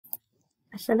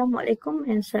Assalamualaikum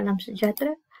and salam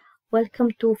sejahtera.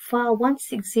 Welcome to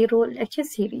FAR160 lecture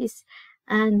series,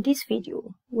 and this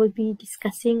video will be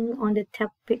discussing on the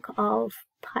topic of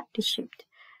partnership.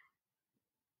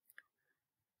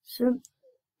 So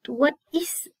what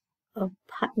is a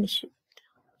partnership?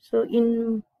 So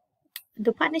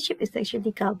the partnership is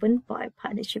actually governed by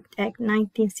Partnership Act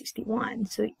 1961.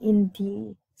 So in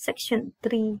the section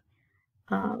 3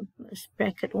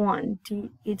 bracket 1,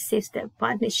 it says that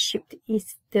partnership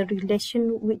is the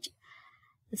relation which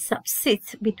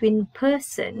subsists between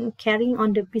person carrying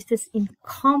on the business in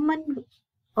common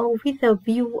or with a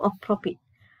view of profit.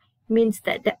 Means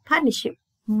that partnership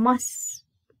must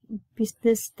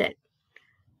business that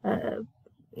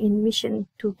in mission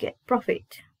to get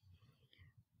profit.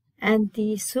 And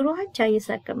the Suruhanjaya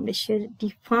Sarkar Malaysia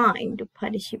defined the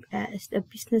partnership as a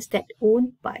business that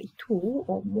owned by 2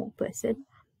 or more persons,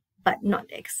 but not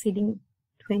exceeding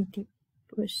 20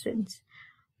 persons.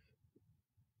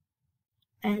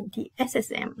 And the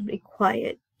SSM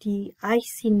required the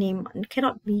IC name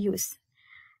cannot be used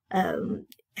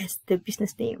as the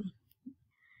business name.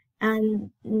 And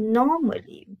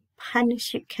normally,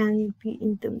 partnership can be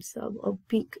in terms of a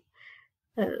big,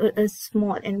 a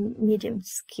small and medium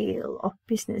scale of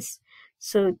business.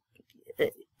 So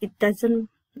it doesn't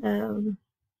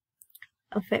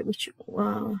affect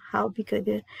how big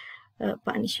the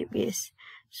partnership is.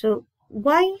 So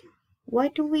why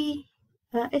do we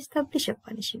establish a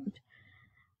partnership?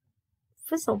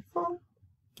 First of all,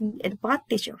 the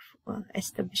advantage of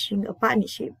establishing a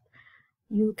partnership,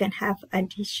 you can have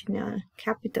additional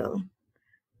capital.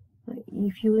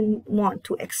 If you want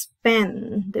to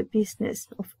expand the business,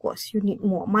 of course, you need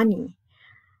more money.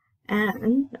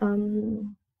 And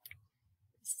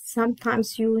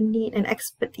sometimes you need an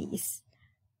expertise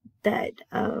that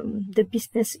the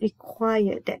business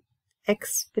require that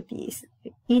expertise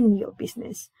in your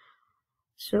business.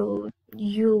 So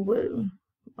you will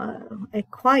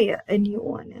acquire a new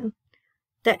owner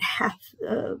that have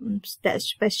that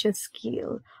special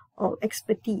skill or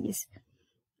expertise.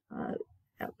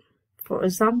 For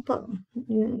example,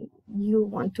 you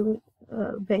want to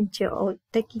venture or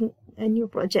taking a new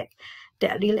project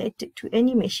that related to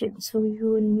animation. So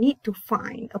you need to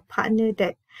find a partner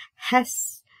that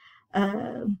has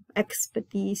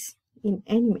expertise in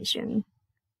animation.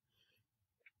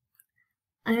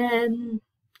 And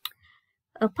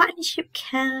a partnership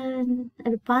can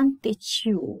advantage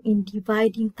you in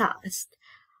dividing tasks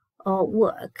or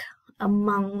work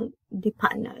among the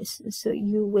partners, so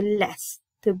you will less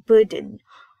the burden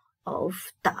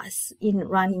of tasks in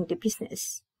running the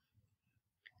business.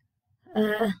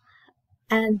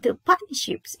 And the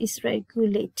partnerships is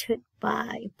regulated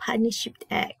by Partnership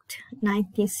Act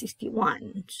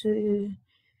 1961. So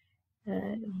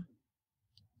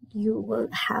you will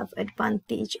have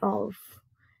advantage of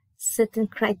certain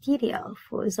criteria.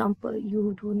 For example,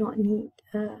 you do not need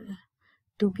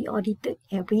to be audited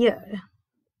every year.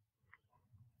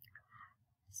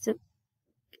 So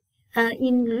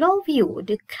in law view,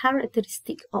 the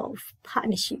characteristic of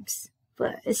partnerships,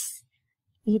 first,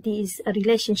 it is a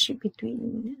relationship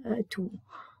between 2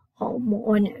 or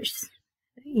more owners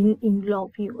in law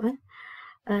view.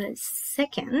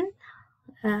 Second,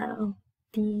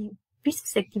 the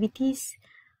business activities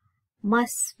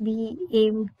must be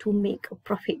aimed to make a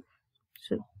profit.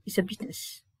 So it's a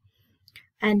business.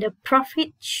 And the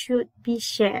profit should be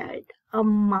shared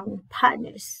among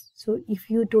partners. So if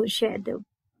you don't share the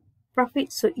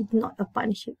profit, so it's not a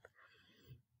partnership.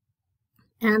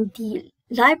 And the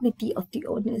liability of the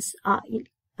owners are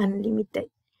unlimited.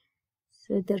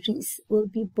 So the risk will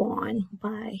be borne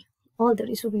by, all the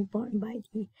risk will be borne by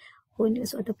the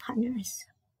owners or the partners.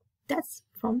 That's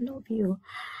from law view.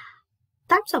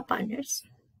 Types of partners.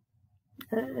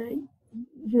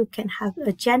 You can have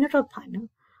a general partner,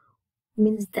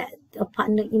 means that a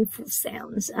partner in full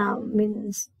sales,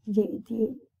 means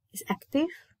the is active,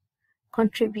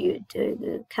 contribute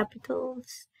the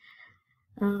capitals,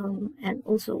 and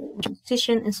also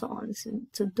transition and so on.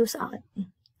 So those are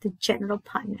the general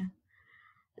partner.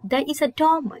 There is a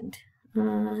dormant.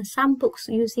 Some books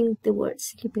using the word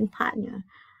sleeping partner,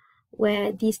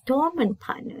 where this dormant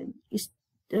partner is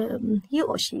he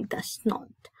or she does not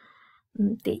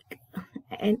take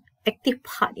an active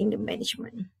part in the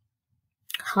management.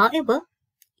 However,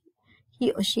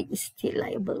 he or she is still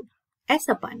liable as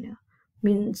a partner,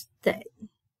 means that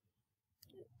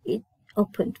it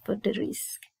open for the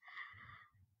risk.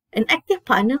 An active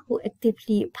partner who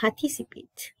actively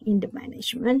participate in the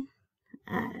management,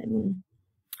 and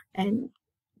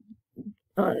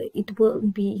it will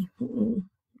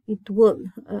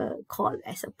call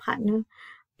as a partner,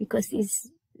 because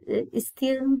it's it's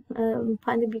still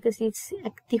partner because it's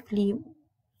actively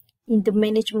in the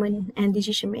management and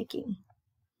decision making.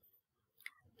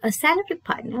 A salary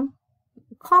partner,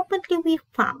 commonly we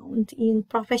found in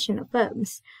professional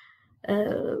firms,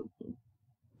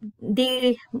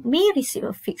 they may receive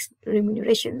a fixed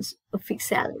remunerations, a fixed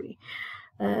salary.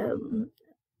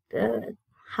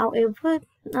 However,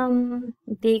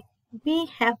 they may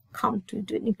have come to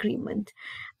an agreement.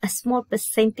 A small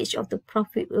percentage of the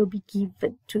profit will be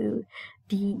given to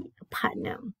the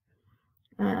partner.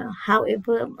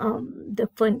 However, the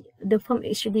firm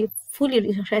actually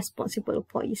fully responsible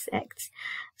for its acts.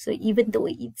 So even though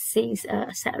it says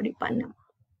salary partner,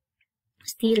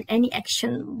 still any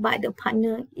action by the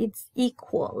partner is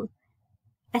equal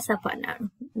as a partner.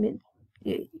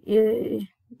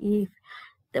 If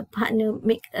the partner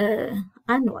make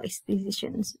unwise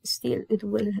decisions, still it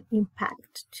will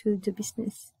impact to the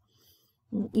business,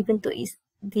 even though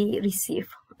they receive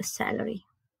a salary.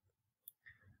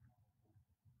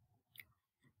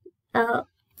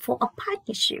 For a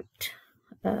partnership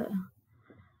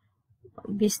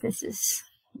businesses,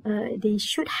 they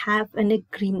should have an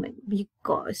agreement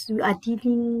because we are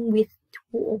dealing with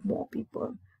 2 or more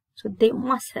people. So they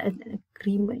must have an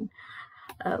agreement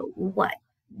what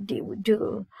they would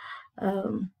do.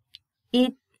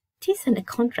 It isn't a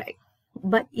contract,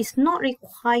 but it's not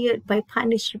required by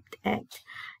Partnership Act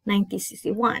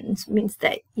 1961. Means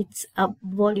that it's a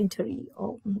voluntary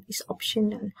or it's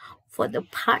optional for the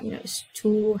partners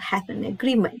to have an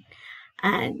agreement,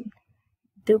 and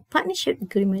the partnership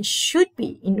agreement should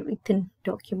be in written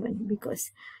document,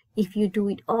 because if you do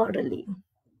it orally,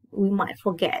 we might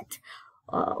forget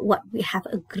what we have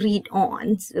agreed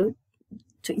on. So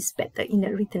it's better in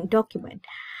a written document.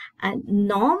 And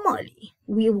normally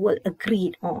we will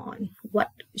agree on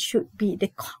what should be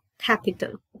the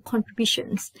capital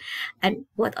contributions and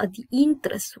what are the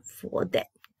interests for that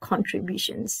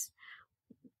contributions.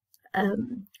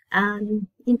 And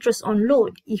interest on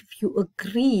loan, if you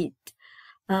agreed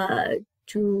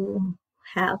to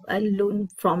have a loan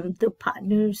from the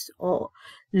partners or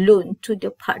loan to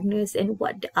the partners, and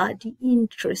what are the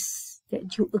interests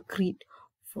that you agreed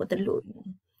for the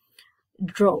loan.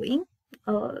 Drawing,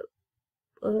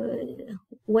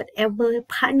 whatever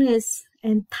partners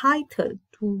entitled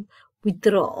to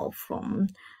withdraw from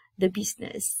the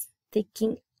business,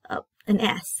 taking up an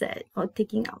asset or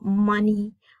taking up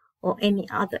money or any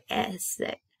other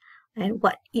asset, and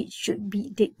what it should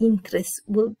be, the interest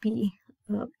will be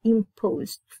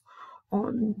imposed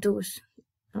on those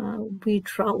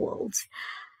withdrawals.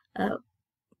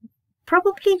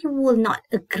 Probably you will not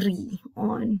agree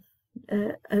on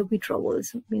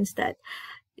withdrawals. Means that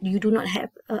you do not have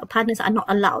partners are not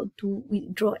allowed to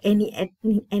withdraw any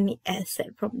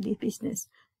asset from the business.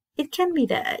 It can be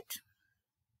that.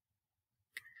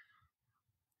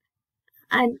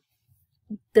 And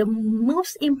the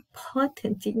most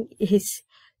important thing is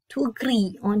to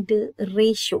agree on the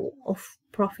ratio of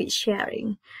profit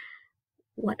sharing.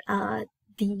 What are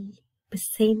the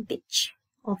percentage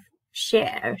of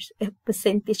shares, a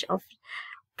percentage of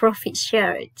profit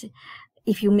shared?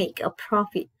 If you make a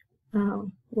profit,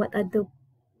 what are the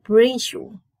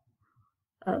ratio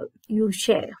you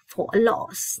share for a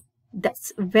loss?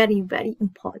 That's very, very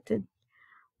important.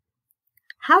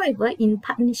 However, in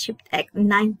Partnership Act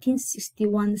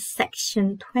 1961,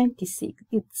 Section 26,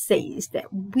 it says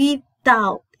that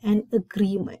without an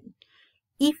agreement,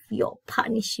 if your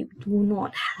partnership do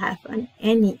not have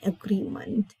any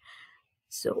agreement,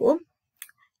 so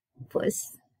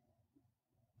first,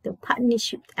 the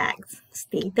Partnership Act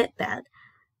stated that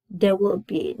there will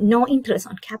be no interest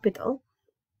on capital,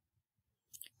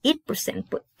 8%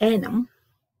 per annum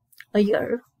a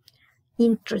year,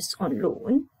 interest on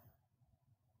loan.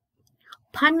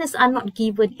 Partners are not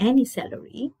given any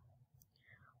salary.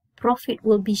 Profit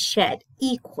will be shared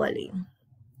equally,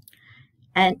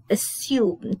 and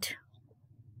assumed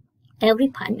every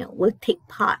partner will take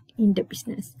part in the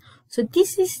business. So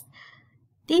this is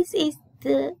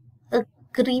the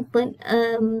agreement.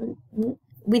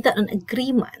 Without an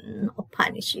agreement of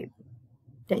partnership,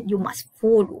 that you must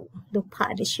follow the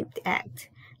Partnership Act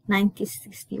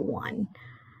 1961,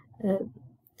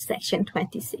 Section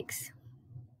 26.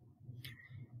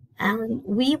 And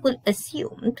we will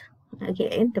assume,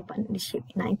 again, the Partnership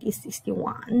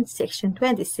 1961, Section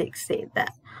 26 says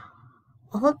that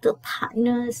all the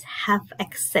partners have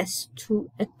access to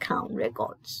account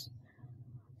records.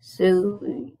 So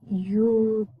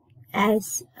you,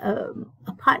 as a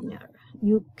partner,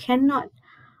 you cannot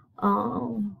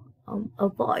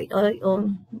avoid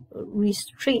or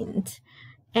restrain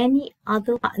any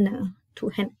other partner to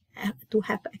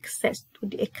have access to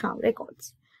the account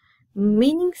records.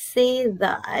 meaning say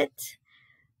that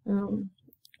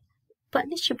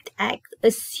Partnership Act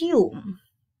assume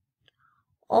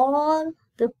all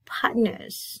the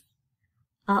partners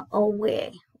are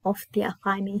aware of their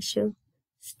financial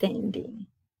standing,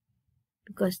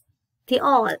 because they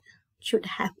all should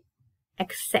have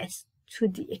access to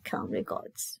the account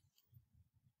records.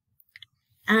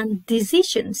 And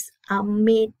decisions are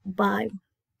made by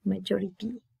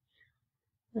majority.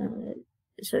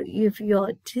 So if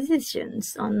your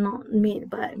decisions are not made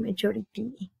by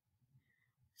majority,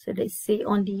 so let's say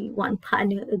only one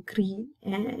partner agreed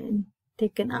and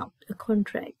taken out a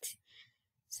contract.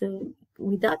 So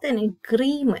without an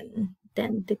agreement,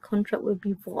 then the contract will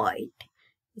be void.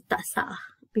 Tak sah,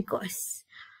 because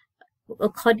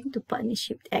according to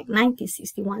Partnership Act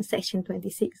 1961, Section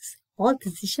 26, all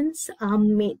decisions are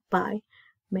made by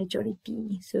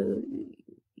majority. So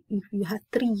if you have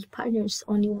 3 partners,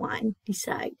 only one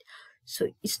decide, so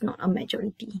it's not a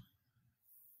majority.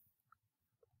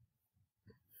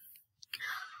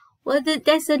 Well,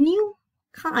 there's a new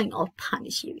kind of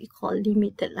partnership we call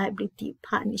limited liability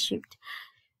partnership.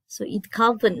 So it's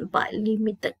governed by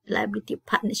Limited Liability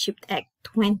Partnership Act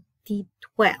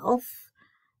 2012.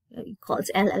 It calls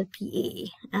LLPA,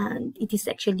 and it is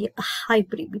actually a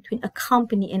hybrid between a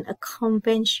company and a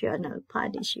conventional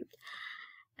partnership.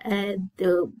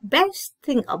 The best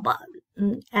thing about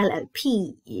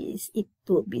LLP is it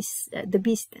will be the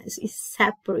business is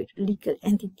separate legal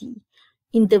entity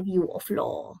in the view of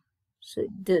law. So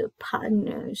the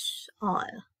partners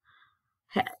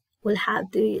will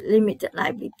have the limited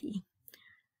liability.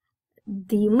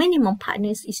 The minimum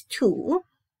partners is 2,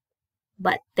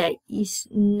 but there is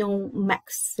no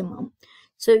maximum.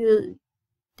 So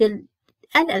the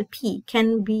LLP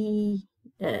can be,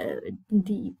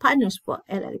 the partners for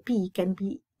LLP can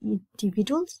be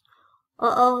individuals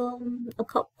or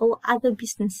other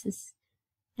businesses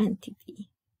entity.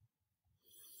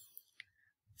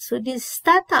 So the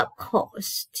startup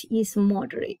cost is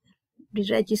moderate. The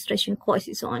registration cost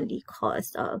is only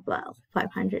cost of about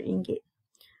 500 ringgit.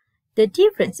 The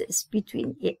differences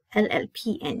between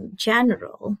LLP and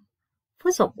general,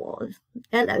 first of all,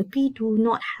 LLP do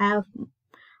not have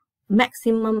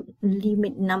maximum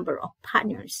limit number of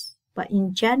partners, but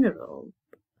in general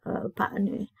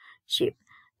partnership,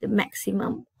 the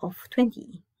maximum of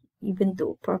 20, even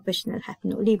though professional have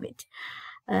no limit.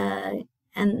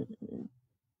 And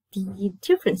the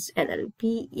difference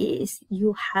LLP is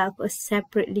you have a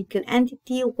separate legal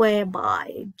entity,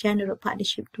 whereby general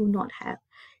partnership do not have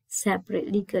separate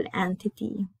legal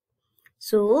entity.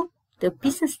 So the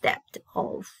business debt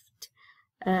of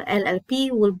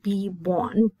LLP will be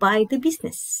borne by the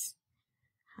business.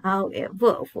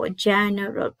 However, for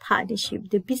general partnership,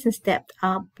 the business debt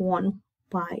are borne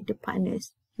by the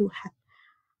partners. You have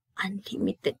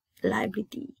unlimited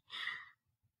liability.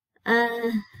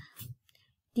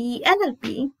 The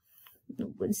LLP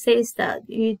says that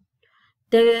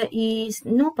there is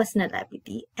no personal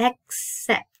liability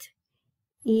except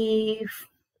if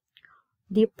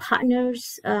the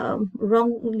partners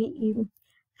wrongly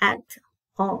act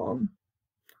or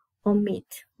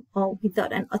omit or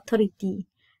without an authority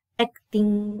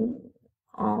acting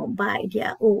by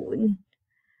their own,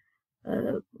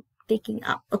 taking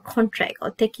up a contract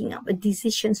or taking up a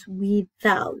decisions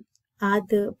without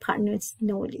other partners'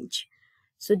 knowledge.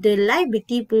 So the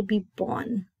liability will be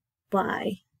borne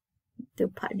by the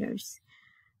partners.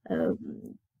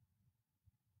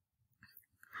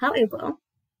 However,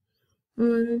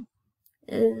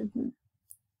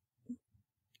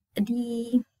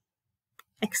 the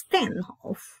extent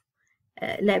of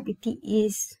liability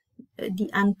is the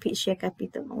unpaid share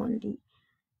capital only,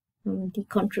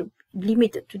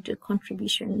 limited to the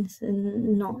contributions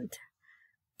and not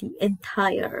the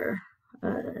entire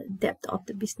debt of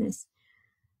the business.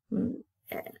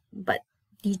 But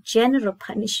the general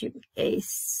partnership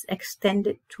is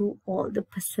extended to all the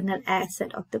personal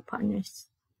asset of the partners.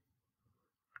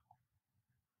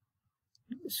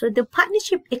 So the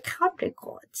partnership account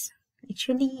records,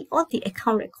 actually all the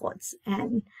account records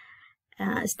and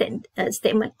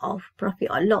statement of profit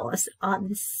or loss are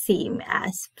the same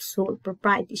as sole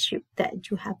proprietorship that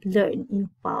you have learned in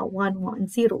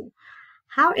FAR110.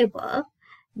 However,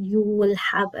 you will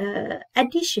have an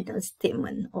additional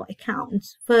statement or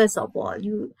accounts. First of all,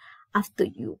 after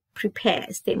you prepare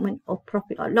a statement of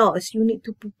profit or loss, you need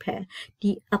to prepare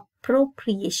the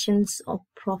appropriations of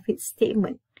profit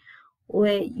statement,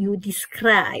 where you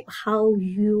describe how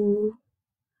you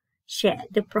share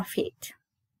the profit.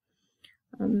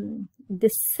 The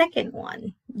second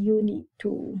one, you need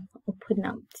to open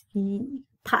up the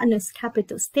partner's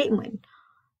capital statement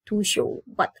to show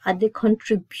what are the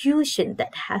contribution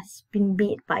that has been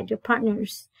made by the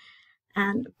partners.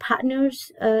 And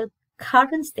partners'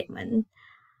 current statement,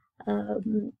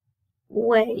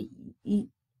 where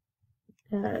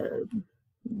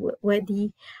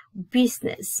the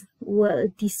business will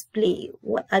display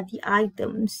what are the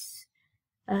items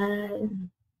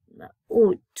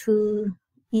owed to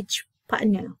each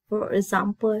partner. For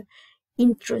example,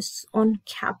 interest on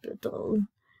capital.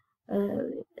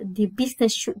 The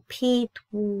business should pay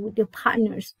to the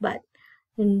partners, but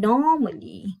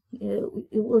normally it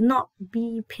will not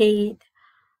be paid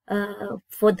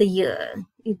for the year.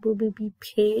 It will be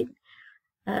paid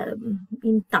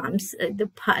in times the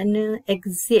partner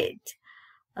exit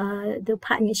the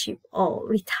partnership or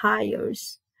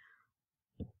retires,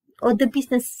 or the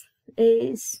business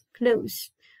is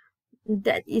closed.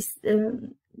 That is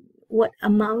what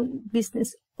amount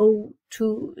business owe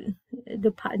to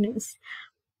the partners.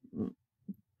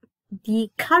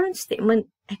 The current statement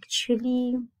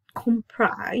actually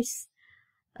comprise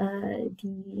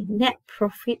the net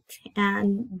profit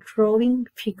and drawing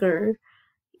figure.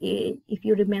 If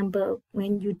you remember,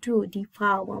 when you do the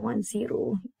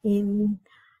FAR110 in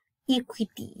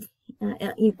equity,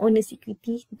 in owner's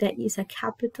equity, that is a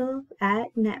capital add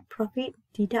net profit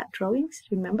deduct drawings,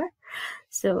 remember?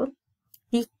 So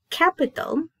the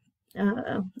capital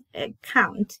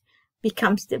account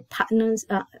becomes the partners,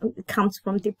 comes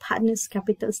from the partner's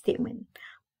capital statement,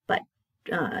 but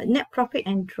net profit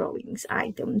and drawings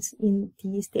items in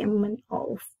the statement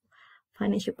of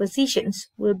financial positions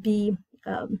will be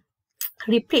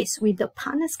replaced with the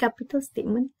partner's capital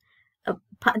statement,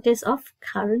 partners of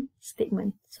current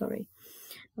statement. Sorry.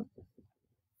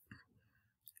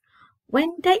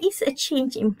 When there is a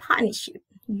change in partnership,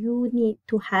 you need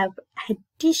to have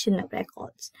additional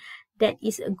records. That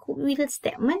is a goodwill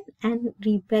statement and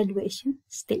revaluation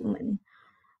statement.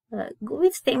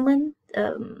 Goodwill statement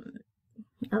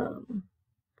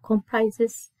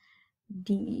comprises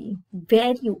the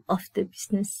value of the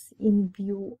business in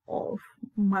view of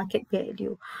market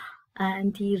value,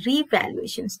 and the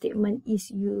revaluation statement is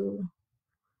you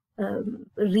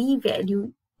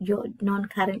revalue your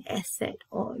non-current asset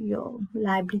or your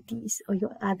liabilities or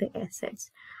your other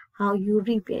assets. How you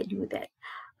revalue that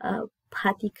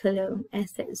particular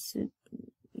assets,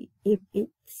 if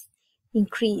it's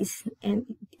increased,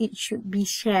 and it should be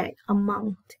shared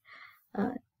among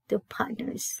the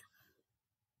partners.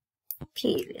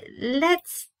 Okay,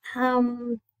 let's have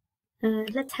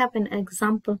an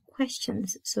example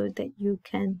questions so that you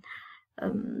can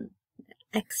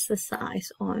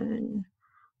exercise on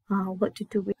what to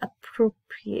do with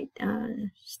appropriate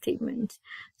statements.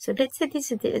 So let's say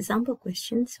this is the example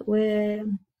questions where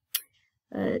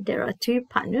there are two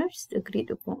partners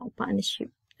agreed upon a partnership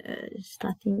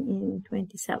starting in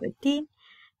 2017,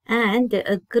 and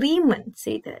the agreement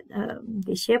say that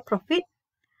they share profit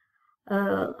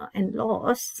and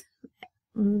loss.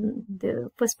 The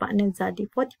first partner Zadi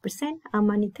 40%,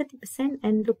 Amani 30%,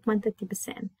 and Lukman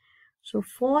 30%. So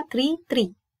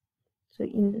 4-3-3. So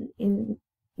in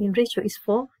ratio is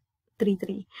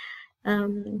 4-3-3.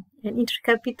 And interest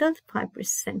capital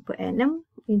 5% per annum,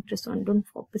 interest on loan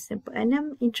 4% per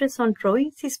annum, interest on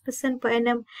drawing 6% per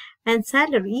annum, and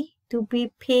salary to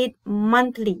be paid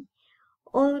monthly.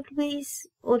 Always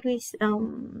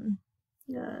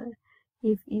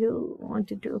if you want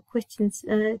to do questions,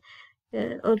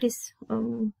 always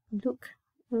look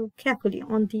carefully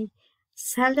on the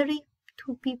salary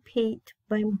to be paid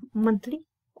by monthly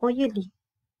or yearly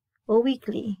or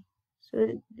weekly.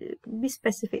 So be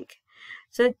specific.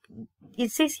 So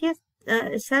it says here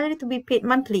salary to be paid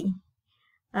monthly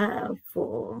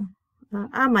for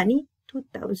Amani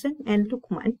 2,000 and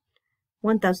Lukman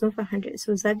 1,500.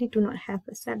 So Zadi do not have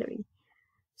a salary.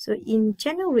 So in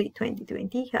January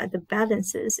 2020, here are the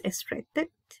balances extracted.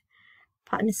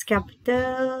 Partners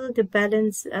capital, the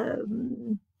balance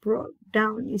brought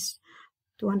down is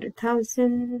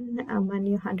 200,000,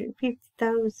 Amani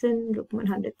 150,000, Lukman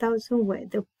 100,000, where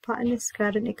the partner's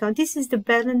current account. This is the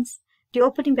balance, the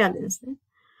opening balance.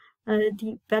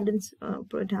 The balance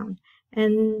brought down,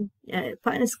 and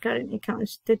partner's current account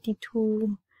is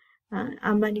 32.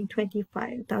 Amani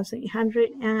 25,800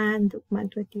 and Lukman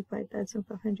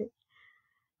 25,500.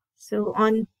 So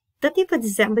on 31st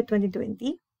December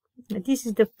 2020, this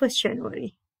is the 1st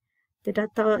January. The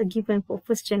data are given for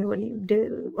 1st January,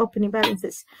 the opening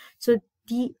balances. So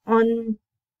on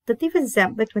 31st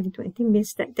December 2020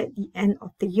 means that at the end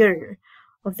of the year,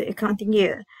 of the accounting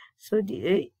year. So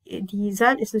the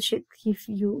result associate give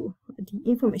you the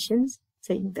information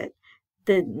saying that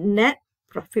the net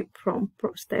profit from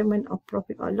statement of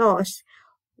profit or loss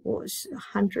was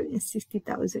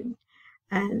 160,000.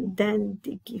 And then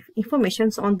they give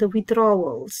information on the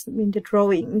withdrawals, I mean the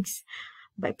drawings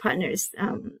by partners.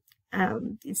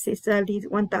 It says only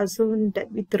 1,000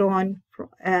 that withdrawn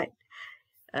at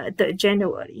 3rd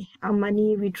January. Our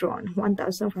money withdrawn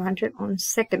 1,400 on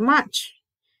 2nd March.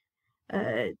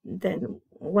 Then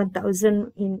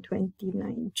 1,000 in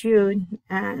 29 June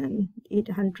and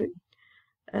 800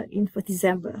 in for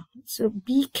December. So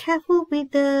be careful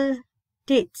with the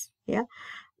dates. Yeah,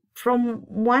 from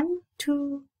 1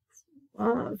 to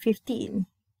 15.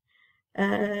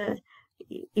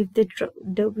 If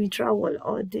the withdrawal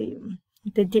or the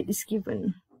date is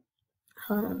given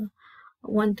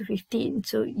 1 to 15,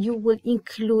 so you will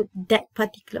include that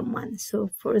particular month. So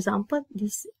for example,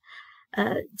 this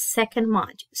 2nd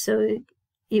March, so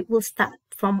it will start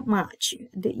from March.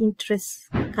 The interest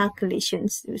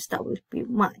calculations will start with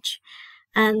March.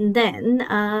 And then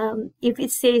if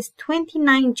it says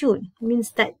 29 June,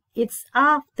 means that it's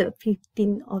after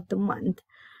 15 of the month.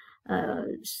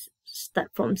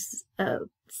 Start from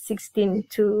 16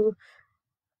 to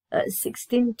at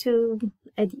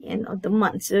the end of the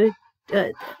month. So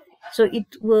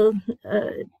it will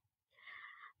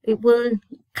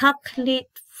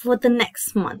calculate for the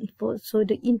next month. So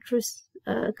the interest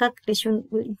calculation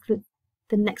will include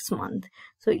the next month.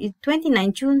 So it's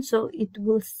 29 June, so it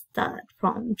will start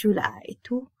from July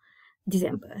to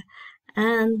December.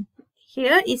 And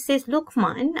here it says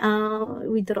Lukman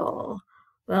withdrew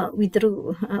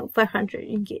 500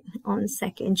 ringgit on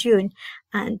 2nd June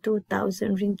and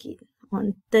 2,000 ringgit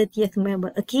on 30th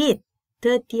November. Again,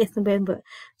 30th November.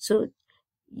 So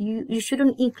you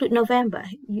shouldn't include November.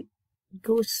 You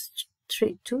go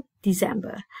straight to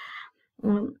December.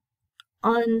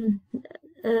 On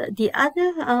the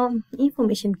other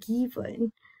information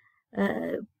given,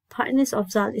 partners of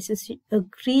Zali Associate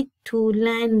agreed to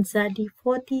lend Zali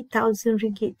 40,000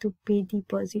 ringgit to pay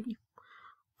deposit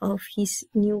of his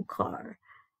new car,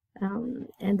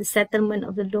 and the settlement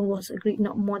of the loan was agreed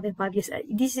not more than 5 years.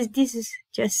 This is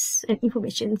just an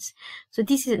information. So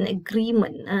this is an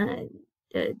agreement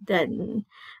that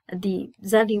the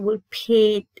Zali will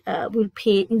pay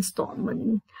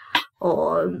installment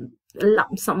or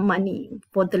lump sum money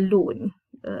for the loan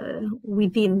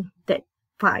within that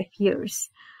 5 years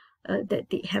that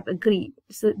they have agreed.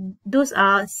 So those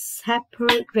are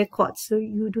separate records. So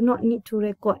you do not need to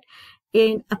record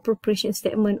in appropriation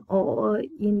statement or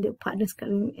in the partner's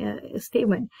current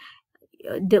statement.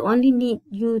 The only need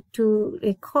you to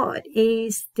record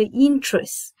is the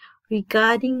interest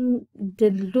regarding the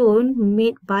loan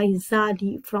made by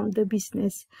Zali from the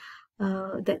business,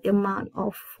 that amount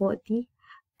of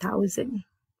 40,000.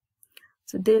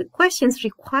 So the questions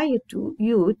require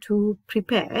you to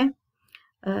prepare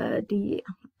the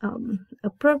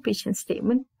appropriation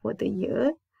statement for the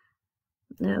year,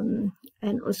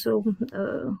 and also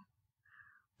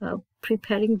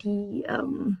preparing the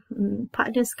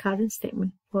partner's current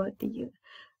statement for the year.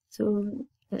 So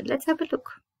let's have a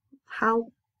look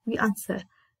how we answer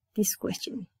this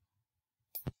question.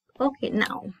 Okay,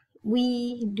 now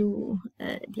we do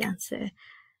the answer.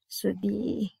 So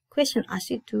the question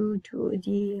asks you to do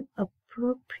the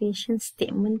appropriation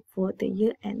statement for the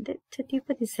year ended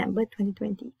 31st December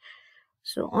 2020.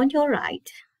 So on your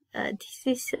right, this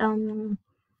is the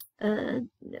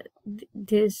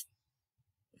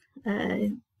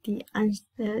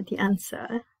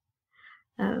answer.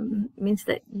 Means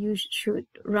that you should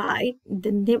write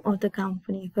the name of the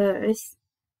company first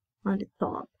on the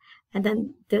top, and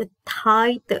then the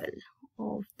title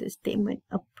of the statement,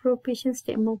 appropriation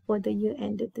statement for the year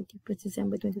ended 31st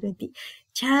December 2020,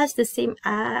 just the same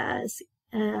as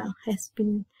has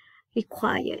been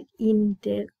required in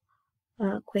the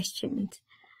questions.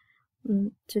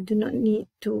 So do not need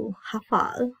to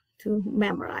hafal, to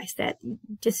memorize that.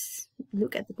 Just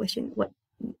look at the question, what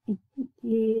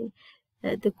the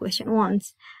question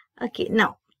wants. Okay,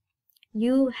 now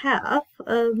you have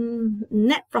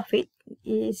net profit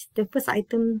is the first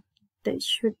item that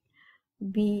should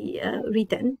be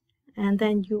written, and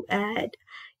then you add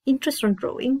interest on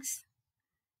drawings.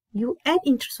 You add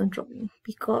interest on drawing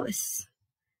because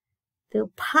the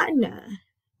partner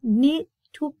need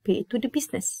to pay to the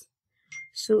business,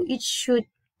 so it should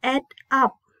add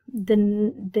up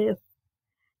the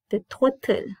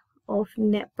total of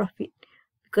net profit,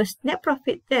 because net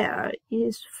profit there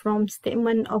is from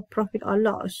statement of profit or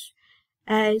loss,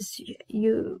 as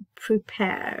you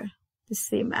prepare the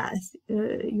same as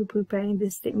you preparing the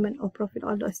statement of profit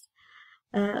or loss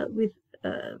with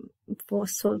for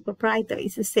sole proprietor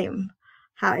is the same.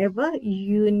 However,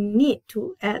 you need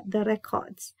to add the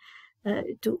records.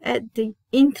 to add the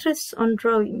interest on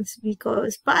drawings,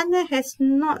 because partner has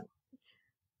not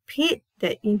paid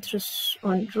the interest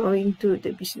on drawing to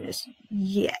the business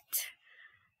yet.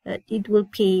 It will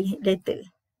pay later.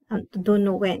 Don't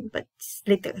know when, but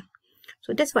later.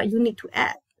 So that's why you need to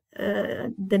add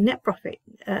the net profit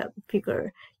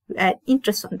figure. You add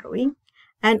interest on drawing,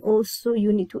 and also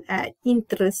you need to add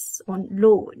interest on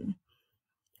loan.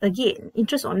 Again,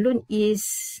 interest on loan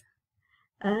is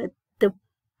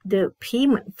the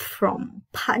payment from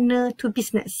partner to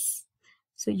business.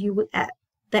 So you will add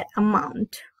that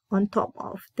amount on top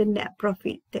of the net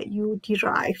profit that you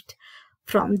derived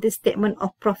from the statement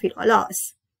of profit or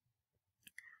loss.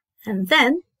 And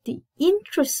then the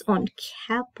interest on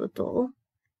capital,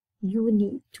 you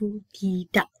need to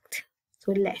deduct.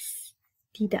 So less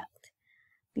deduct,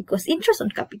 because interest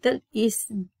on capital is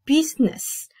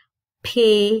business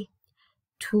pay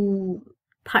to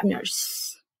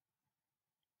partners.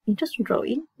 Interest on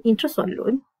drawing, interest on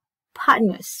loan,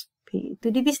 partners pay to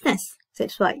the business.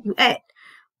 That's why you add.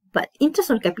 But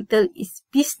interest on capital is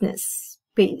business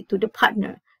pay to the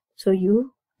partner. So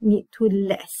you need to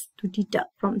less to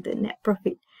deduct from the net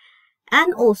profit.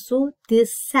 And also the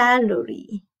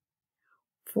salary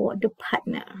for the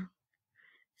partner.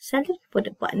 Salary for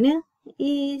the partner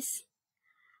is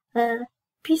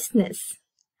business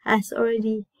has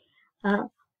already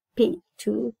paid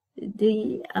to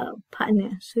the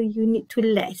partner, so you need to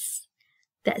less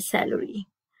that salary.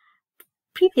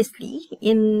 Previously,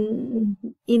 in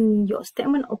your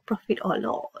statement of profit or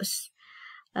loss,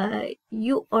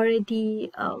 you already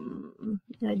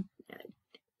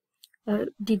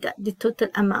deduct the total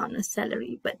amount of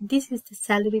salary, but this is the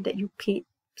salary that you paid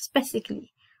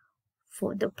specifically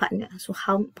for the partner. So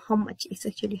how much is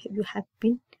actually you have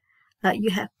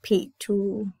paid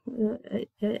to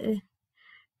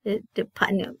the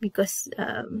partner, because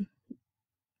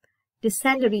the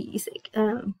salary is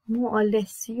more or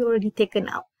less you already taken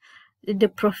out the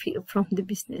profit from the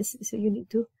business, so you need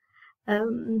to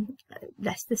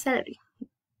less the salary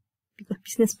because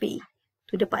business pay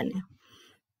to the partner.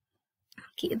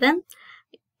 Okay, then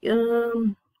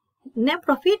net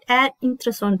profit, add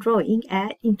interest on drawing,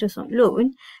 add interest on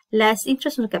loan, less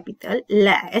interest on capital,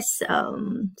 less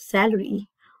salary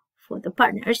for the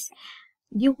partners.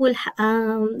 You will have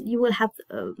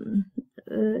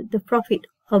the profit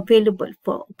available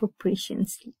for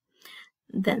operations.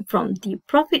 Then from the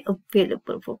profit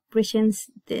available for operations,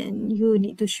 then you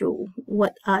need to show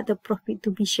what are the profit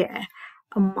to be shared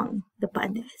among the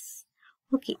partners.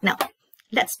 Okay, now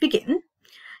let's begin.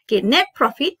 Okay, net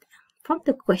profit. From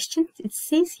the question, it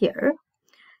says here,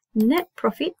 net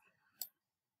profit.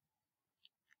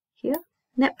 Here,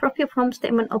 net profit from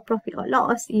statement of profit or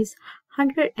loss is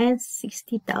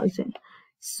 160,000.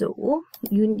 So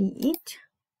you need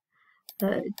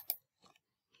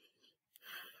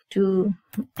to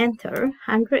enter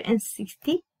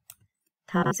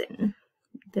 160,000.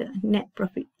 The net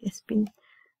profit has been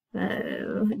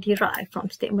derived from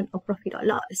statement of profit or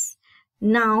loss.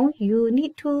 Now you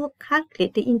need to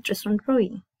calculate the interest on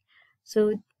drawing.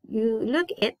 So you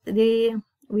look at the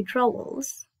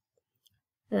withdrawals,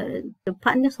 the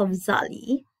partners of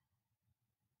Zali.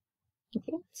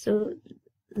 Okay, so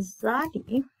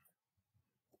Zali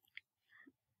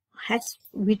has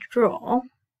withdrawn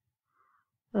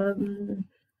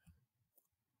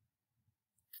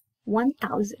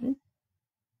 1,000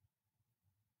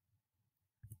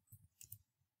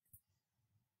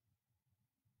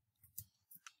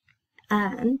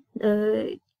 and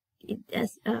it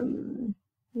has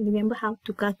remember how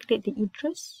to calculate the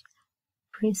interest,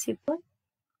 principal,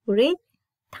 rate,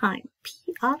 time,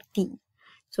 PRT.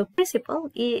 So principal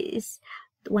is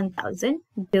 1,000.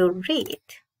 The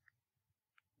rate,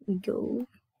 we go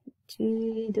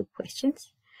to the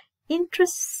questions.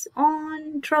 Interest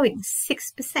on drawing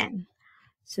 6%.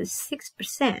 So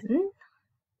 6%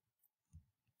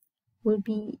 will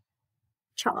be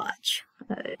charged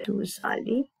to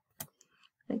Zali.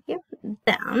 Okay,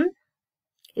 then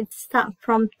it starts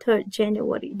from 3rd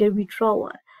January. The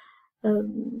withdrawal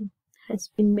has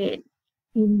been made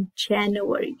in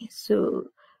January. So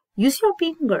use your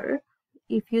finger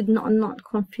if you're not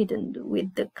confident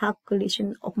with the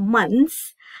calculation of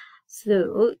months.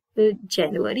 So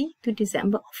January to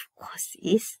December, of course,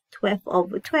 is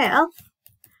 12/12.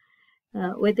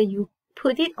 Whether you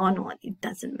put it or not, it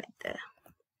doesn't matter.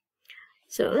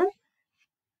 So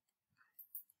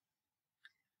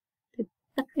the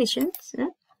calculations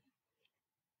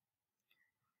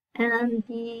and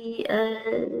the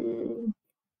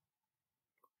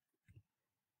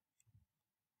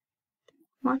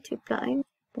multiply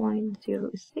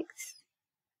 0.06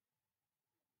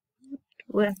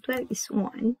 where 12 is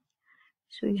 1.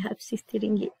 So you have 60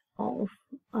 ringgit of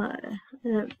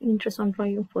interest on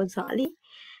drawing for Zali.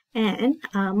 And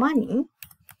money,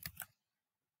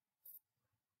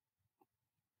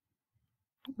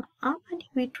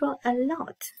 withdraw a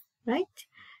lot, right?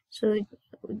 So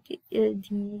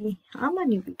the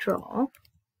money withdraw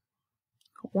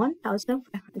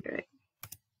 1,500.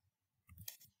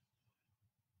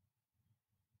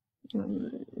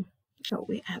 So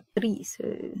we have 3, so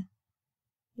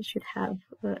we should have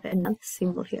another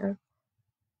symbol here.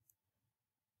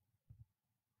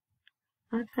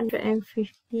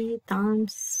 550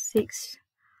 times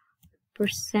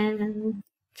 6%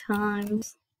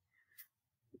 times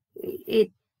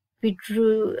it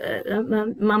withdrew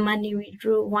my money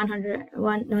withdrew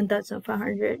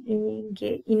 1,500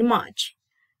 in March.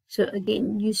 So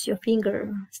again, use your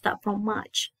finger, start from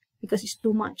March because it's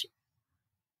too much.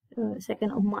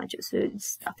 2nd of March, so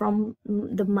start from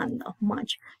the month of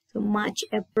March. So March,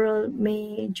 April,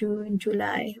 May, June,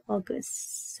 July,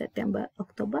 August, September,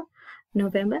 October,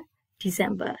 November,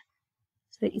 December.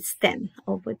 So it's 10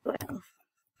 over 12.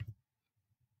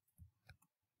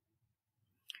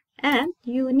 And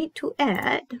you need to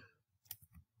add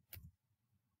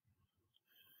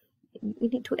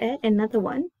another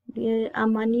one.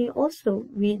 Amani also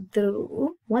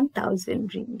withdrew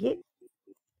 1,000 ringgit.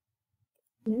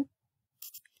 Yeah.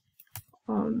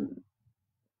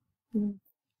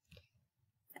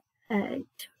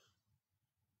 At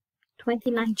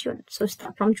 29 June. So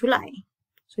start from July.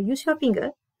 So use your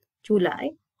finger.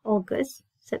 July, August,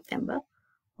 September,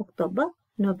 October,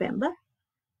 November,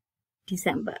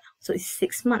 December. So it's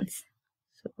 6 months.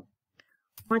 So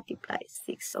multiply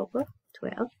 6 over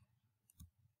 12.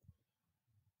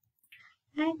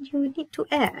 And you need to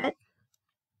add,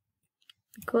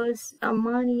 because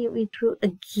money withdrew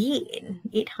again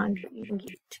 800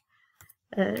 ringgit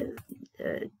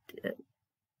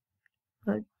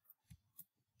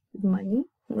money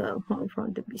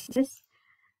from the business,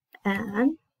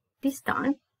 and this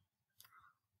time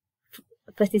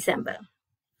 1st December.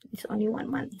 It's only 1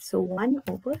 month, so 1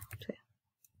 over 12.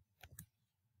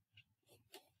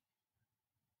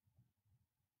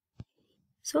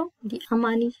 So the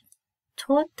Amani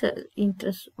total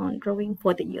interest on drawing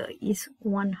for the year is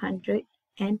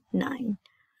 109.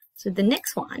 So the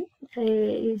next one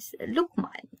is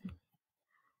Lukman.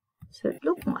 So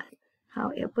Lukman,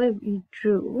 however, we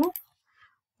drew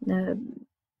two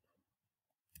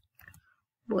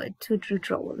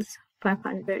withdrawals,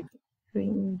 500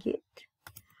 ringgit,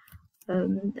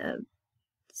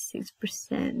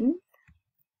 6%,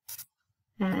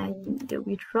 and the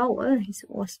withdrawal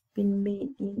was been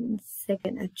made in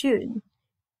 2nd of June.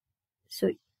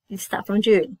 So it starts from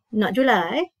June, not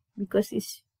July, because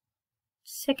it's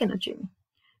 2nd of June.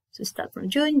 So start from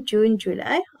June,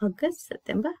 July, August,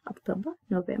 September, October,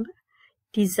 November,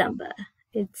 December.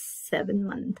 It's 7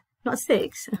 months, not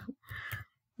 6.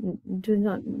 Do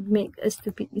not make a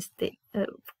stupid mistake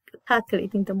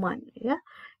calculating the month. Yeah,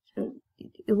 so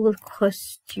it will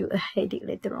cost you a headache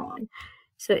later on.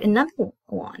 So another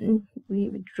one, we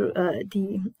withdrew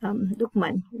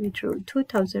Lukman withdrew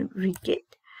 2,000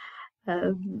 ringgit.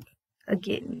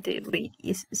 Again, the rate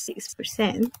is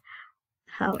 6%.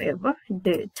 However,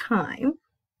 the time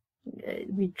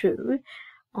withdrew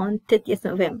on 30th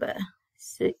November.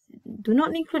 So do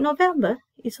not include November,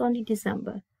 it's only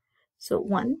December. So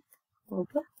 1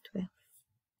 over 12.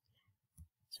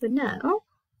 So now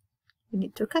we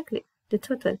need to calculate the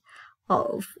total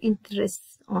of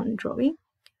interest on drawing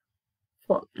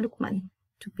for Lukman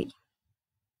to pay.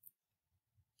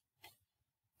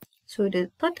 So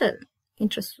the total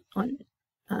interest on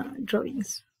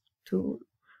drawings for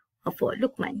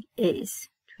Lukman is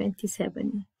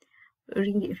 27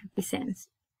 ringgit 50 cents.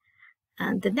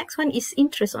 And the next one is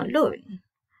interest on loan.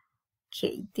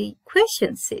 Okay, the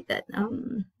question said that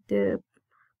the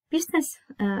business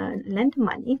lend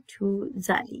money to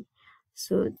Zali.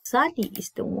 So Zali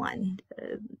is the one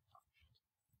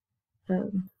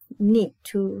need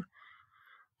to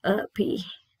pay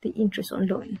the interest on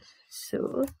loan.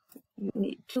 So you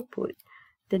need to put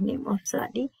the name of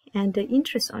Zali, and the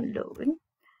interest on loan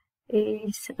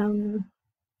is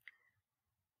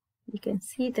you can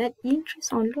see that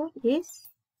interest on loan is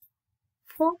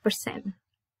 4%,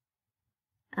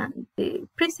 and the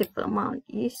principal amount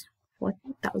is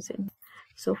 40,000.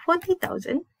 So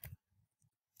 40,000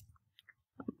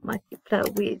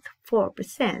 multiplied with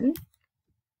 4%,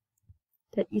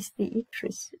 that is the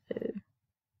interest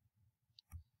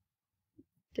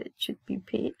that should be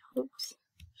paid. Oops,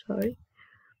 sorry.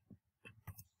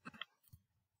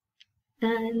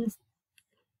 And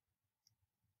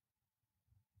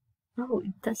Oh,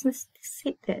 it doesn't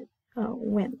say that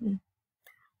when.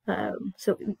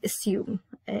 So we assume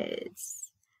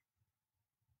it's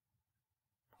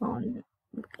on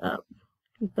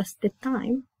because the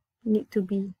time need to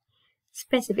be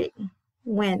specific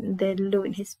when the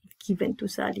loan has been given to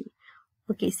Sally.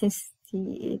 Okay, since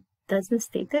it doesn't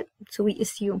state it, so we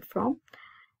assume from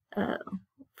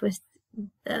first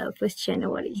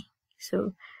January.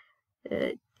 So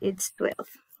it's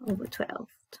 12/12.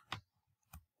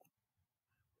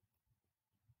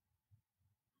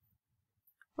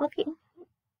 Okay,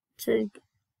 so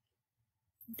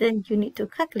then you need to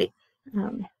calculate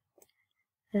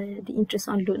the interest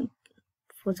on loan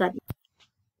for Zali.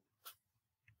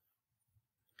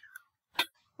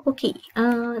 Okay,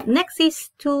 next is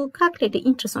to calculate the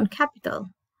interest on capital.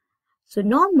 So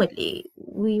normally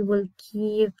we will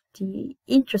give the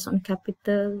interest on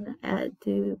capital at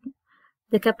the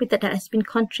capital that has been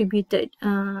contributed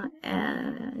at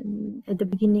the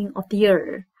beginning of the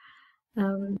year.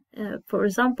 For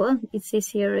example, it says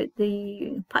here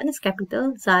the partner's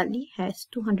capital, Zali, has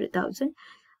 200,000,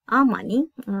 Armani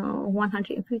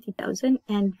 150,000,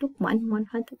 and Lukman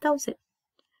 100,000.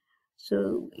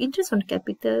 So interest on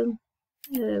capital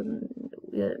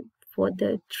for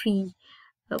the three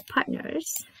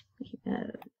partners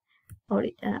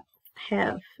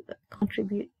have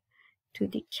contributed to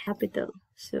the capital.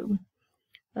 So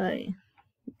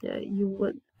you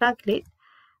will calculate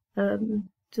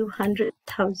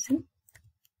 200,000.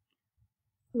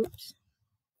 Oops.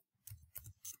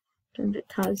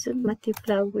 200,000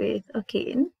 multiply with,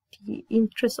 again, the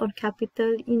interest on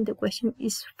capital in the question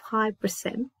is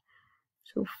 5%.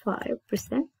 So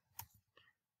 5%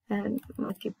 and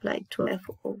multiply 12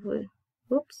 over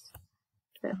 12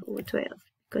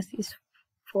 because it's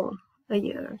for a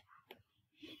year.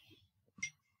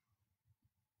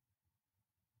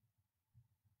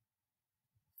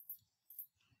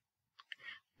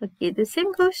 Okay, the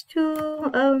same goes to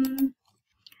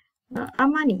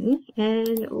Armani,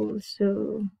 and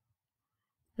also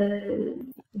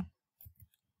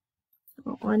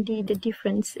only the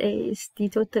difference is the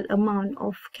total amount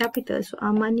of capital. So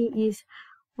Armani is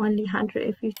only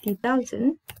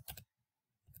 150,000,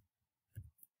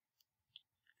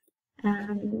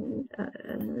 and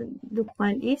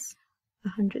Lukman is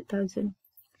 100,000.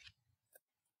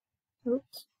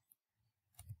 Oops.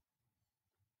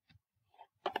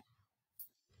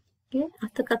 Okay,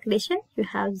 after calculation, you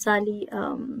have Zali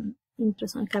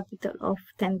interest on capital of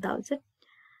 10,000,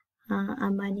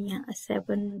 Armani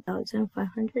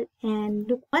 7,500, and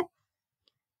Lukman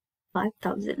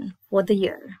 5,000 for the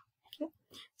year. Okay,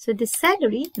 so the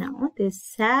salary now, it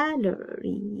says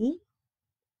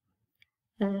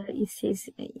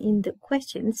in the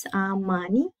questions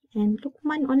Armani and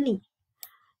Lukman only.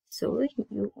 So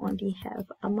you only have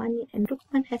Armani and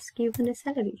Lukman has given a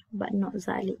salary, but not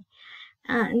Zali.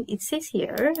 And it says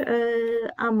here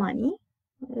Armani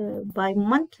by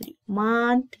monthly.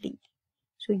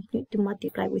 So you need to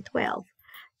multiply with 12.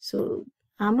 So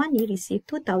Armani received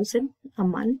 2,000 a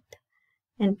month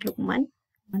and Lukman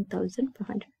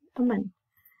 1,500 a month.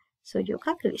 So your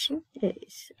calculation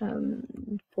is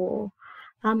for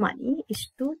Armani is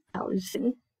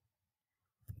 2,000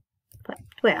 by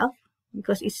 12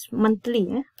 because it's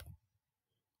monthly,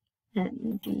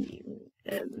 and the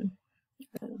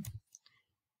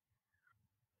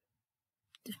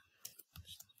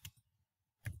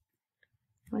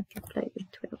multiply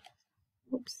with 12.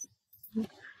 Oops,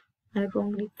 I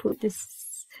wrongly put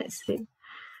this as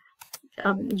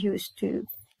I'm used to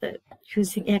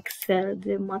using Excel,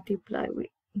 the multiply with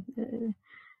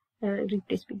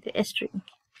replace with the string.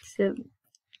 So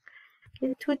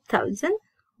okay, 2,000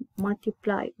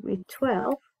 multiply with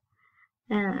 12,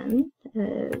 and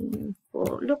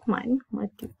for Lukman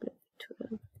multiply with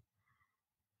 12.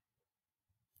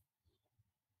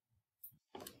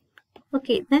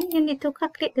 Okay, then you need to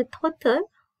calculate the total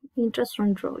interest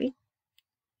on drawing.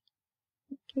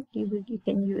 Okay, you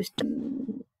can use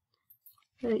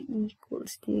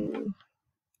equals to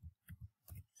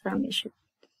summation.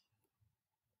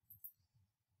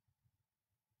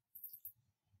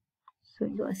 So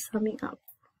you are summing up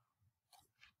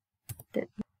that.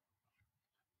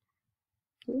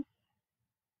 Okay.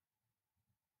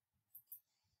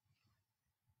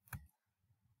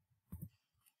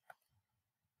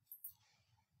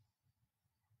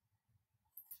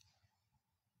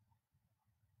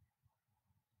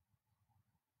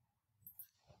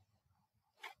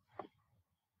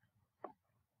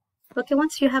 Okay,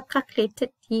 once you have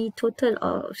calculated the total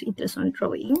of interest on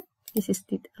drawing, this is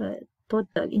the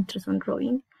total interest on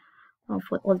drawing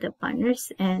for all the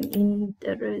partners, and in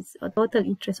there is a total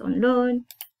interest on loan,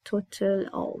 total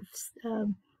of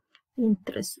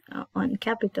interest on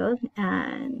capital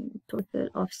and total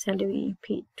of salary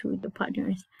paid to the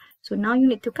partners. So now you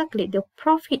need to calculate the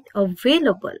profit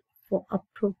available for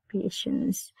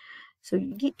appropriations. So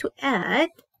you need to add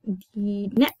the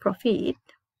net profit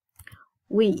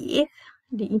with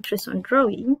the interest on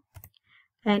drawing,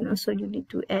 and also you need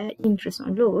to add interest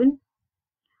on loan,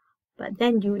 but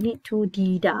then you need to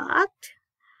deduct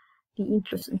the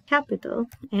interest on capital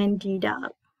and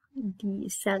deduct the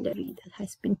salary that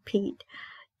has been paid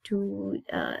to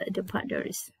the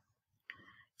partners.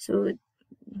 So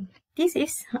this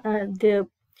is the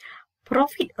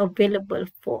profit available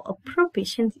for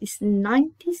appropriations is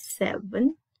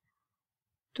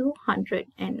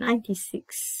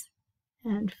 97,296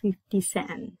 and 50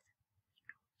 cents.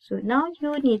 So now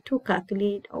you need to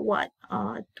calculate what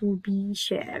are to be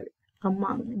shared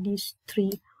among these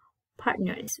three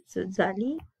partners. So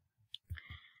Zali,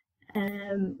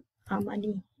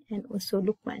 Amani, and also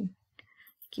Lukman.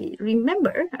 Okay,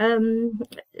 remember,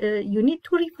 you need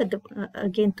to refer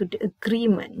again to the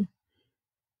agreement.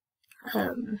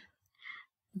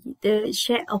 The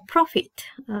share of profit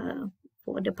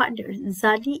for the partners.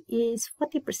 Zali is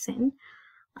 40%,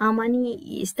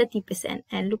 Amani is 30%,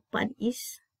 and Lukman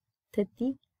is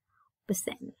 30%.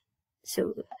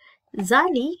 So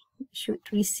Zali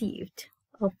should receive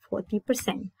of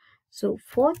 40%. So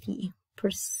 40%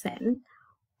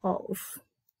 of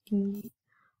the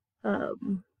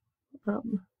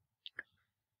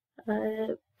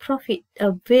profit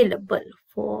available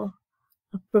for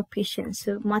appropriation.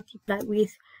 So multiply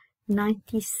with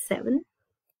 97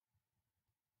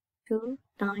 to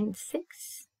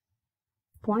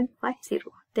 96.50.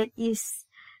 That is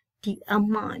the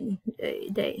amount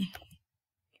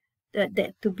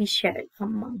that to be shared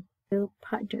among the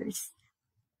partners.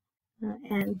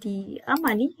 And the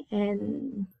Amani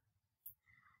and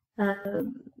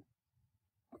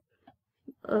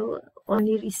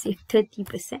only receive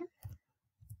 30%,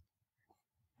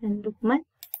 and Lukman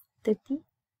 30%.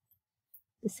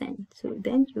 So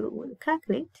then you will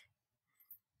calculate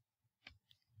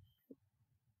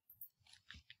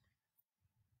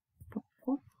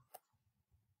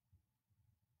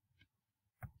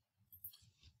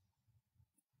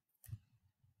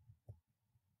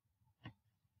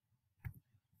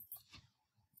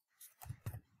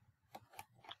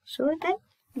so then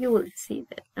you will see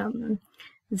that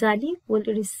Zali will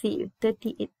receive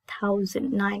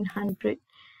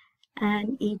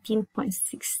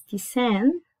 38,918.60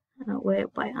 cents,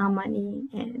 whereby Amani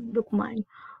and Lukman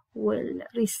will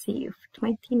receive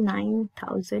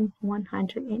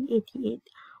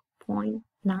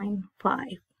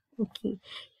 29,188.95. Okay,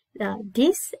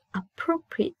 this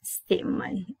appropriate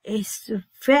statement is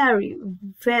very,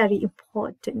 very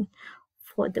important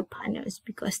for the partners,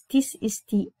 because this is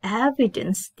the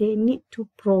evidence they need to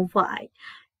provide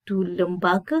to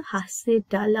lembaga hasil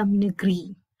dalam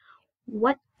negeri.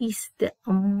 What is the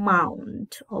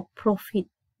amount of profit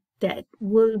that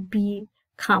will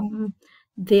become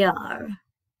their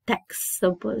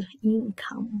taxable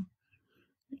income?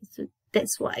 So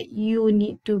that's why you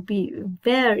need to be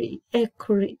very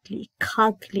accurately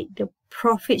calculate the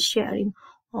profit sharing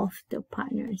of the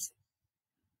partners.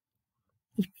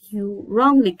 If you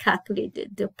wrongly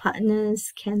calculated, the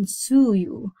partners can sue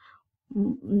you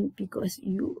because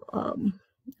you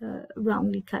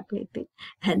wrongly calculated,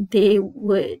 and they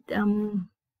would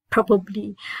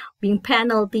probably be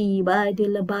penalty by the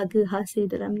lembaga hasil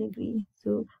dalam negeri.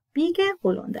 So be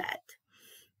careful on that.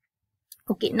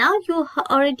 Okay, now you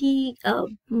already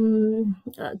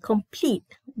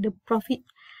complete the profit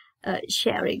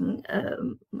sharing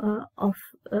of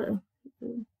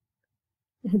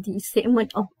the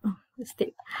statement of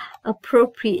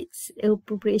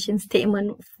appropriation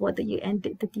statement for the year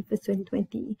ended 31st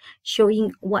 2020,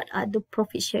 showing what are the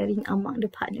profit sharing among the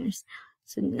partners.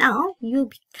 So now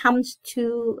you comes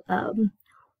to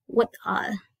what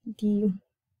are the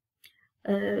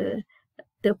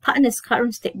partner's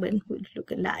current statement would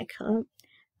look like.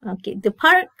 Okay, the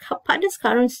partner's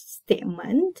current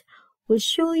statement will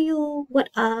show you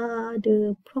what are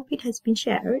the profit has been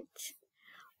shared,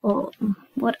 or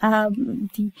what are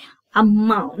the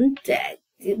amount that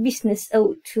the business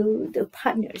owed to the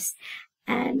partners,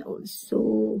 and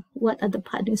also what are the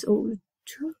partners owed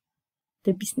to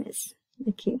the business.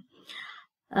 Okay,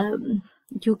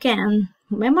 you can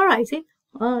memorize it,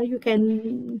 or you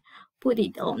can put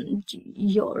it on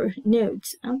your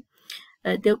notes.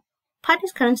 The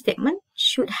partner's current statement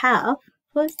should have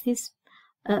first this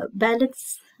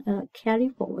balance carry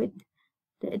forward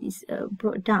that is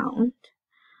brought down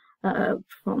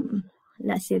from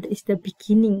last year. That is the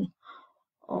beginning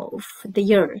of the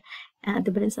year,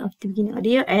 the balance of the beginning of the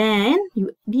year, and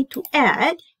you need to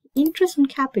add interest on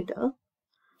capital,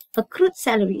 accrued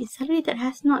salary that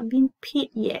has not been paid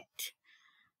yet,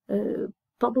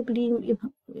 probably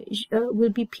will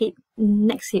be paid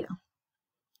next year.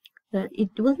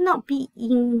 It will not be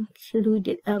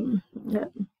included.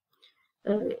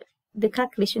 The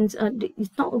calculations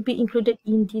it's not will be included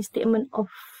in the statement of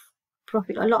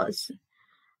profit or loss.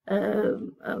 But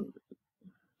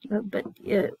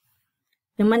the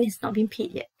money has not been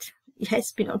paid yet. It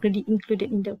has been already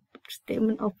included in the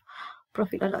statement of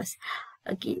profit or loss.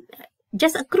 Okay,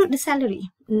 just accrued the salary,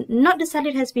 not the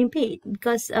salary has been paid,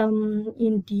 because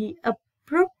in the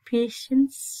appropriation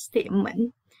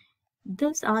statement,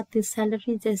 those are the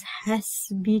salaries that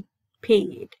has been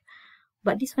paid,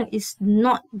 but this one is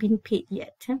not been paid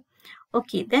yet.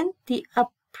 Okay, then the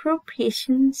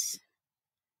appropriations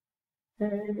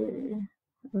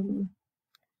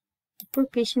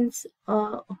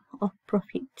of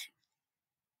profit.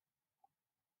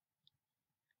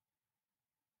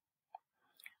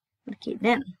 Okay,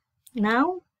 then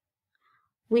now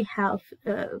we have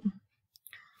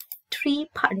 3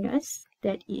 partners,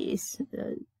 that is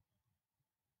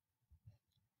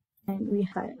and we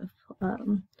have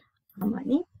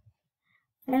money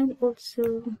and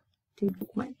also the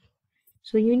bookman.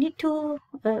 So you need to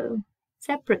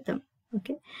separate them.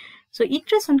 Okay, so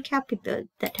interest on capital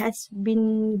that has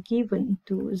been given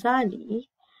to Zali,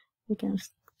 we can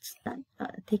start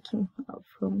taking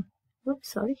from,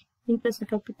 interest on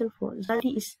capital for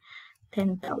Zali is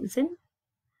 10,000.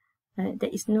 There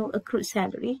is no accrued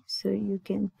salary, so you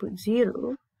can put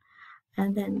 0,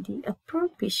 and then the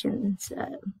appropriations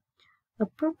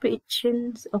of profit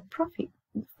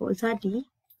for Zali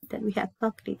that we have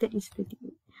calculated is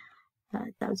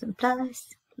 30,000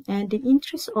 plus, and the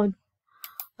interest on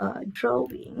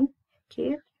drawing,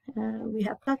 okay, we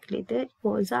have calculated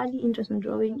for Zali interest on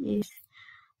drawing is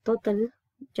total,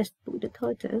 just put the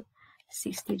total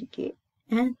 60 ringgit,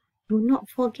 and do not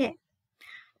forget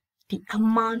the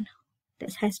amount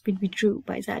that has been withdrawn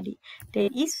by Zali,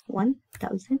 that is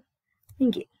 1,000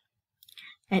 ringgit.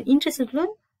 And interest on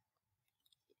loan,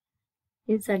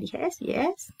 if Zali has,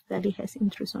 yes, Zali has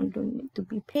interest on loan need to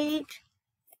be paid.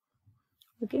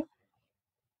 Okay,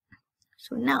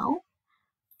 so now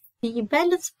the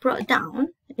balance brought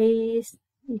down is,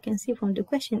 you can see from the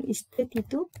question, is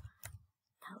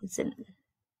 32,000.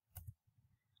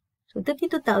 So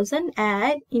 32,000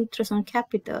 add interest on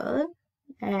capital,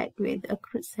 add with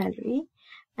accrued salary,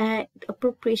 add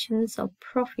appropriations of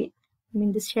profit, I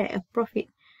mean the share of profit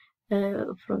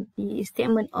from the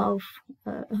statement of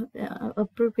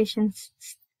appropriations,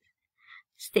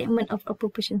 statement of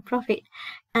appropriation profit,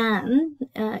 and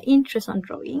interest on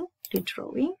drawing, the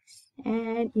drawings,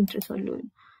 and interest on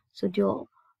loan. So your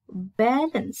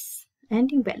balance,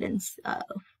 ending balance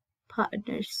of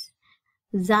partners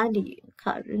Zali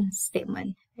current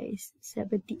statement is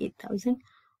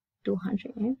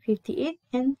 78,258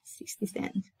 and 60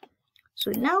 cents.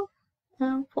 So now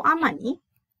for our money,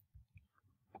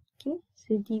 okay,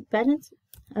 so the balance,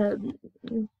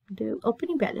 the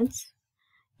opening balance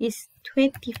is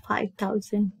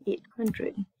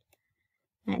 25,800,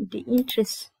 and the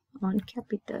interest on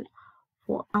capital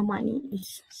for our money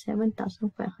is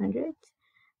 7,500.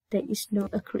 There is no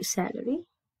accrued salary,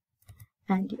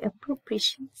 and the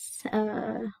appropriations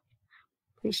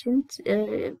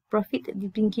profit that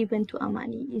has been given to our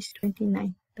money is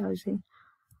 29,000.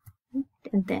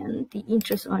 And then the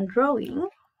interest on drawing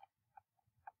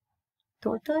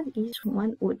total is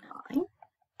 109,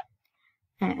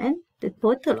 and the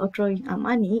total of drawing our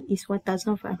money is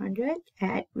 1,500.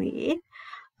 Add with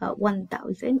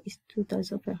 1,000 is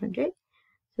 2,500.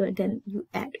 So then you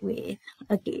add with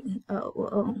again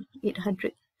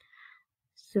 800.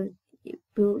 So it's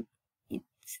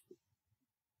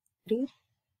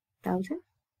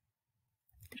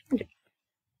 3,300.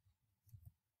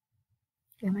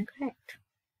 Am I correct?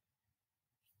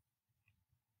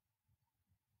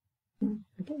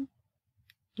 Okay.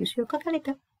 Use your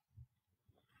calculator.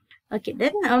 Okay,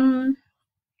 then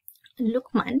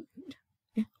Lukman.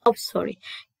 Oh, sorry.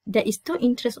 There is no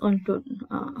interest on loan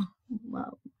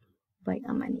by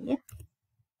Amani. Yeah.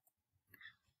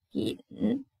 Okay,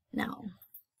 now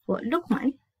for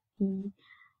Lukman,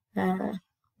 the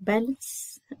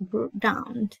balance broke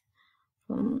down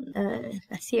from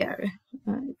last year.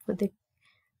 For the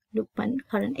Lukman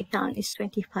current account is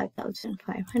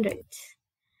 25,500.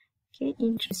 Okay,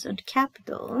 interest on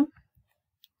capital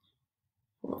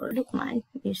for Lukman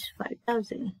is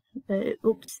 5,000.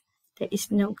 Oops, there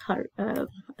is no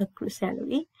accrued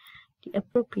salary. The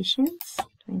appropriations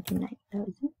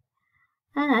 29,000,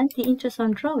 And the interest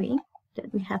on drawing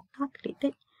that we have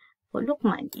calculated for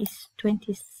Lukman is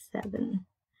 27.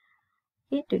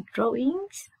 Okay, the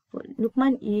drawings for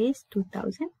Lukman is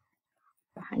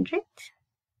 2,100,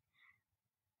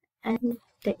 and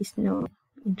there is no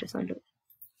interest on drawing.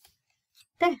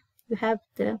 There you have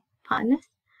the partner's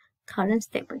current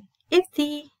statement. If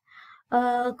the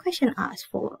question asks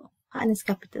for partner's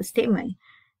capital statement,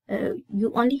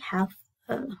 you only have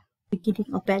a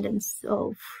beginning of balance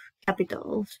of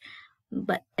capitals,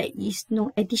 but there is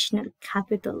no additional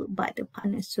capital by the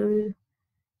partner, so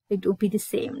it will be the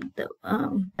same, the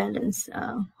balance,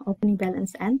 opening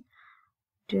balance, and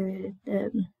the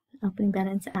opening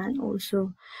balance, and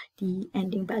also the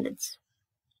ending balance.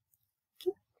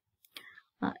 Okay.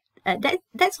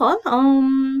 That's all.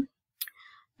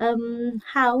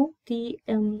 How the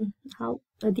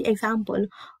example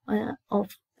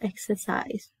of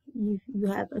exercise. You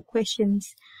have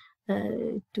questions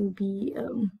to be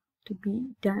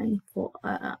done for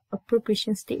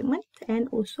appropriation statement and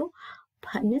also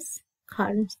partner's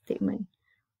current statement.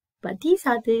 But these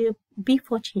are the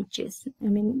before changes. I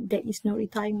mean, there is no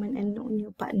retirement and no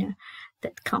new partner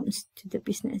that comes to the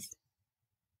business.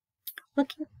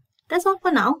 Okay, that's all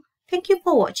for now. Thank you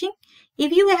for watching.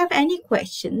 If you have any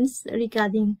questions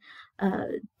regarding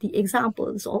the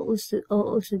examples or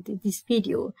also this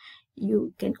video,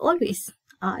 you can always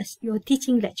ask your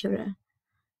teaching lecturer.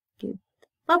 Okay.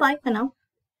 Bye-bye for now.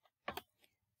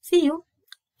 See you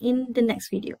in the next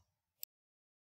video.